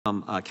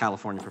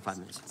California for 5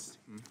 minutes.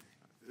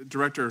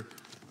 Director,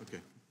 okay,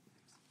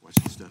 watch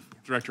this stuff.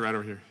 Director, right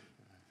over here.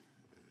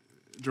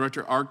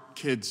 Director, our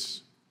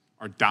kids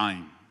are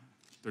dying.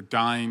 They're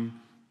dying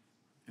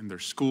in their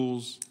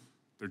schools,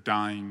 they're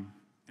dying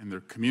in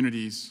their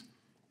communities,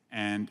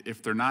 and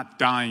if they're not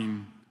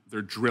dying,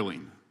 they're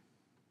drilling.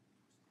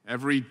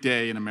 Every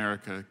day in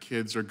America,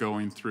 kids are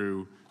going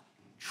through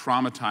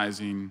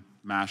traumatizing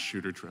mass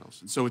shooter drills.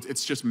 And so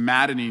it's just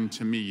maddening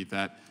to me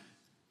that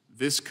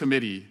this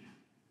committee,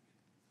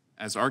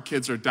 as our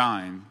kids are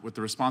dying, with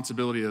the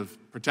responsibility of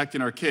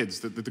protecting our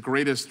kids, the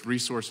greatest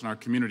resource in our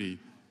community,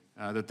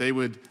 that they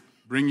would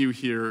bring you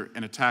here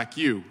and attack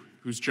you,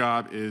 whose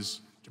job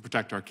is to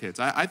protect our kids.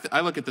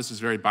 I look at this as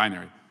very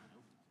binary.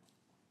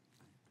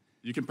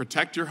 You can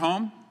protect your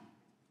home,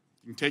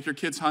 you can take your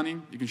kids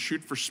hunting, you can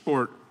shoot for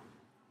sport,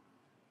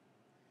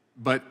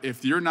 but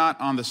if you're not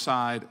on the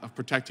side of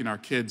protecting our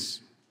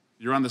kids,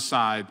 you're on the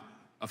side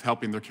of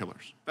helping their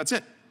killers. That's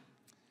it.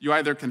 You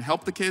either can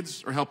help the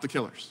kids or help the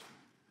killers.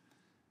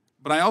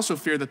 But I also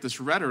fear that this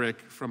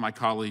rhetoric from my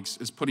colleagues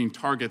is putting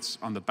targets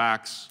on the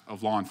backs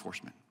of law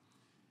enforcement.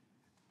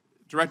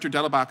 Director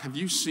Dettelbach, have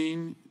you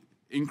seen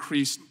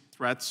increased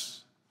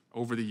threats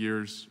over the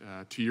years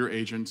to your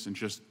agents and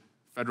just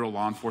federal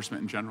law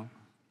enforcement in general?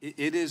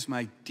 It is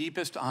my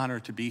deepest honor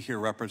to be here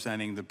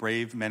representing the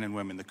brave men and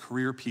women, the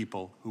career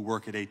people who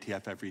work at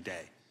ATF every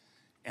day.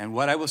 And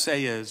what I will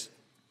say is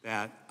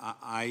that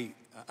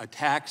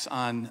attacks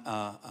on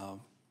a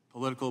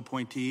political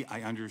appointee,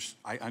 I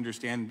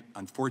understand,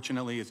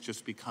 unfortunately, it's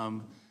just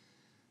become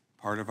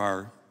part of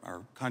our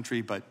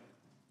country, but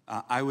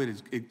I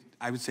would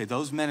say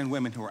those men and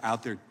women who are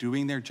out there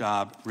doing their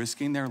job,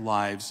 risking their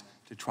lives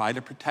to try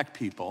to protect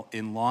people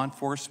in law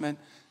enforcement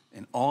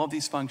and all of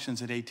these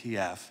functions at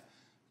ATF,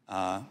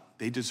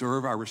 they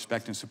deserve our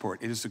respect and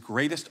support. It is the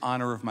greatest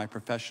honor of my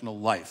professional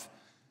life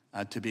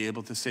to be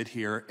able to sit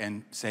here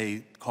and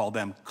call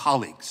them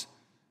colleagues,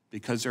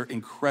 because they're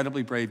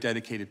incredibly brave,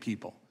 dedicated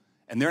people.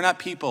 And they're not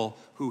people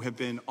who have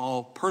been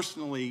all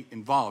personally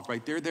involved,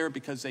 right? They're there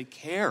because they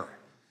care.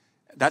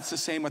 That's the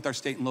same with our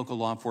state and local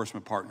law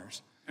enforcement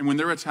partners. And when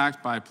they're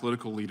attacked by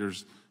political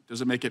leaders,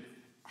 does it make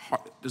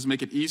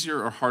it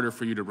easier or harder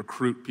for you to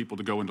recruit people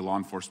to go into law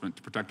enforcement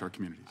to protect our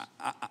communities?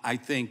 I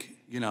think,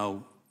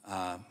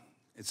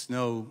 it's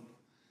no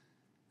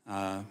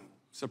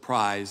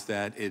surprise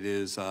that it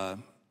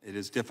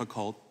is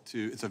difficult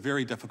it's a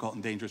very difficult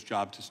and dangerous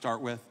job to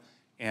start with,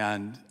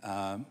 and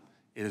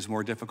it is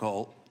more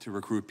difficult to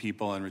recruit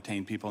people and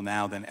retain people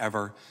now than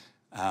ever.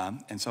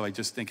 And so I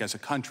just think as a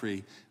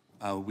country,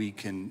 we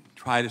can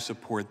try to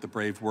support the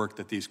brave work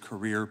that these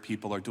career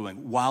people are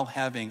doing while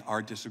having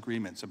our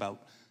disagreements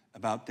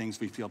about things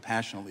we feel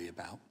passionately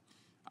about.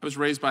 I was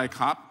raised by a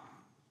cop,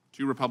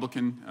 2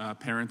 Republican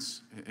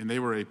parents, and they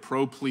were a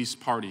pro-police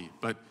party,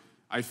 but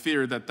I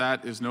fear that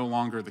that is no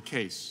longer the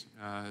case.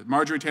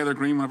 Marjorie Taylor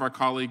Greene, one of our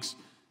colleagues,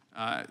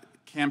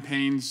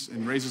 campaigns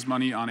and raises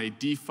money on a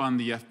defund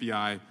the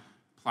FBI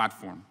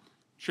platform.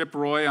 Chip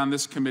Roy on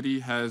this committee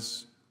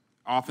has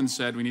often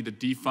said we need to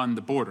defund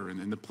the border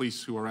and the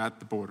police who are at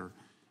the border.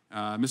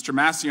 Mr.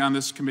 Massey on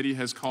this committee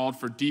has called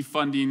for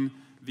defunding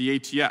the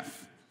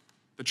ATF.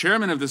 The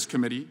chairman of this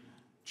committee,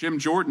 Jim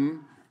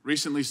Jordan,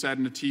 recently said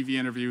in a TV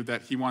interview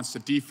that he wants to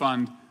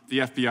defund the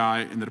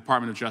FBI and the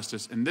Department of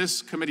Justice. And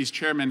this committee's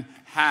chairman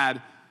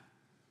had,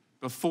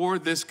 before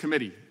this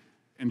committee,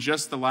 in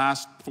just the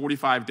last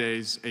 45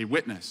 days, a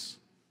witness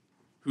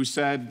who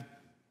said,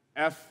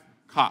 F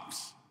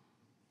cops.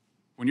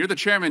 When you're the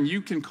chairman,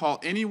 you can call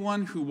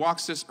anyone who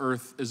walks this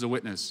earth as a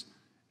witness.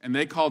 And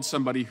they called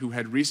somebody who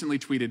had recently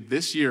tweeted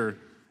this year,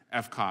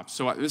 F cops.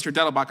 So, Mr.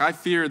 Dettelbach, I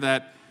fear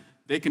that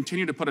they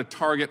continue to put a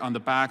target on the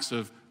backs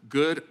of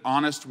good,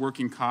 honest,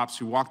 working cops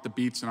who walk the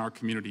beats in our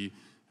community,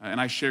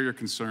 and I share your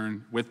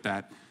concern with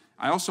that.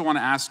 I also want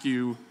to ask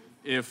you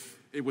if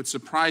it would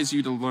surprise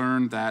you to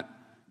learn that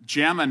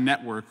JAMA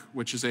Network,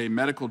 which is a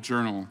medical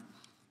journal,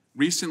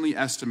 recently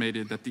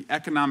estimated that the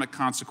economic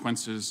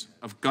consequences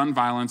of gun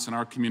violence in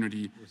our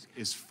community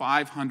is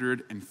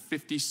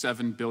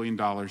 $557 billion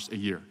a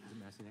year.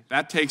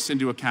 That takes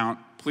into account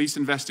police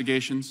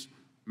investigations,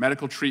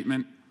 medical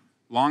treatment,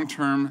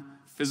 long-term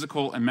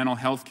physical and mental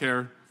health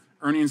care,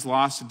 earnings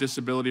lost to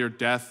disability or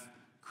death,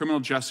 criminal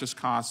justice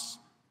costs,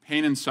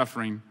 pain and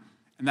suffering,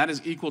 and that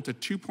is equal to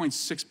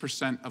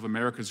 2.6% of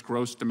America's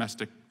gross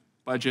domestic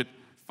budget,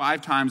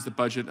 5 times the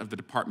budget of the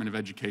Department of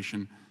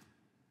Education.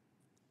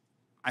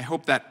 I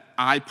hope that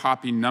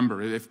eye-popping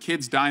number, if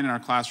kids dying in our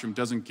classroom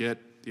doesn't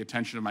get the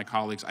attention of my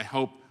colleagues, I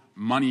hope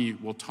money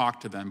will talk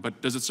to them.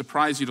 But does it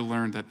surprise you to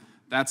learn that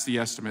that's the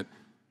estimate,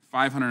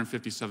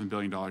 $557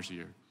 billion a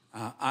year?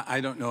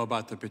 I don't know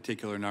about the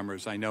particular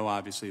numbers. I know,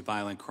 obviously,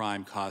 violent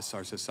crime costs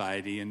our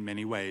society in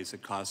many ways.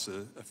 It costs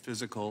a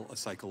physical, a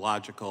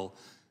psychological,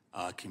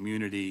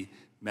 community,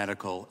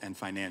 medical, and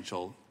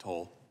financial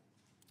toll.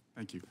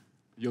 Thank you.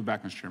 Yield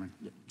back, Mr. Chairman.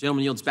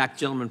 Gentleman yields back.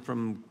 Gentleman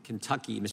from Kentucky.